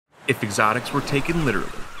if exotics were taken literally.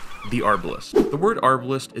 The Arbalest. The word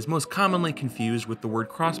arbalest is most commonly confused with the word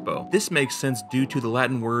crossbow. This makes sense due to the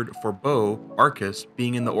Latin word for bow, arcus,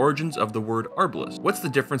 being in the origins of the word arbalest. What's the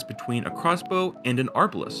difference between a crossbow and an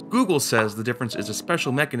arbalest? Google says the difference is a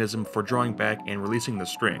special mechanism for drawing back and releasing the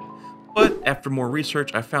string. But after more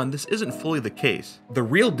research, I found this isn't fully the case. The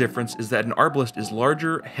real difference is that an arbalest is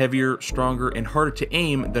larger, heavier, stronger, and harder to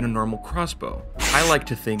aim than a normal crossbow. I like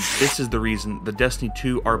to think this is the reason the Destiny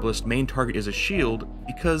 2 arbalest main target is a shield,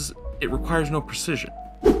 because it requires no precision.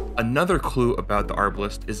 Another clue about the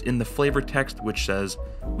Arbalest is in the flavor text, which says,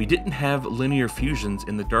 "We didn't have linear fusions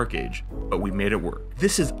in the Dark Age, but we made it work."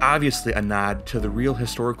 This is obviously a nod to the real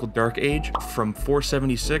historical Dark Age from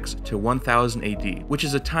 476 to 1000 AD, which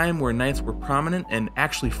is a time where knights were prominent and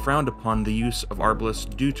actually frowned upon the use of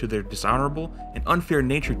Arbalests due to their dishonorable and unfair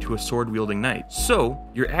nature to a sword-wielding knight. So,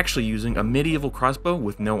 you're actually using a medieval crossbow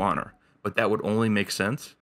with no honor, but that would only make sense